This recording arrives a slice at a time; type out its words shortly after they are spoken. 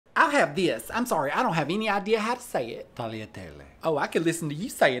I'll have this. I'm sorry, I don't have any idea how to say it. Tagliatelle. Oh, I could listen to you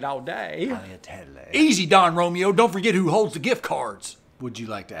say it all day. Tagliatelle. Easy, Don Romeo. Don't forget who holds the gift cards. Would you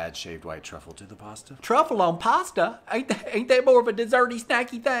like to add shaved white truffle to the pasta? Truffle on pasta? Ain't that more of a desserty,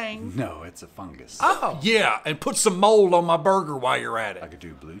 snacky thing? No, it's a fungus. Oh. Yeah, and put some mold on my burger while you're at I it. could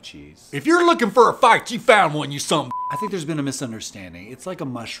do blue cheese. If you're looking for a fight, you found one, you some. I think there's been a misunderstanding. It's like a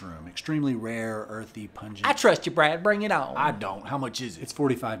mushroom, extremely rare, earthy, pungent. I trust you, Brad. Bring it on. I don't. How much is it? It's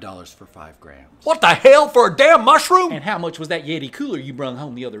 $45 for 5 grams. What the hell for a damn mushroom? And how much was that Yeti cooler you brung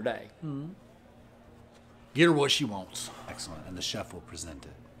home the other day? Get her what she wants. Excellent, and the chef will present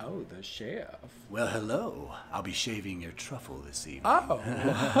it. Oh, the chef. Well, hello. I'll be shaving your truffle this evening. Oh.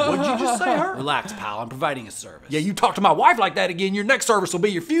 What'd you just say, her? Relax, pal. I'm providing a service. Yeah, you talk to my wife like that again, your next service will be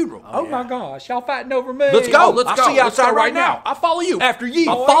your funeral. Oh my gosh, y'all fighting over me. Let's go. Let's I'll go. see you Let's outside go right now. I'll follow you. After you.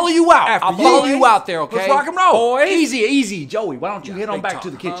 I'll follow you out. After I'll you. follow you out there, okay? Let's rock and roll. Boys. Easy, Joey. Why don't you head on big back talk.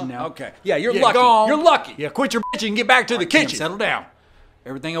 to the kitchen now? Okay. Yeah, you're Yeah, lucky. go on. You're lucky. Yeah, quit your bitching and get back to the Tim, kitchen. settle down.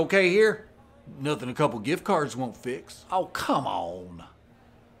 Everything okay here? Nothing a couple gift cards won't fix. Oh, come on.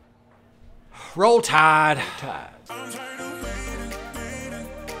 Roll Tide. Tides.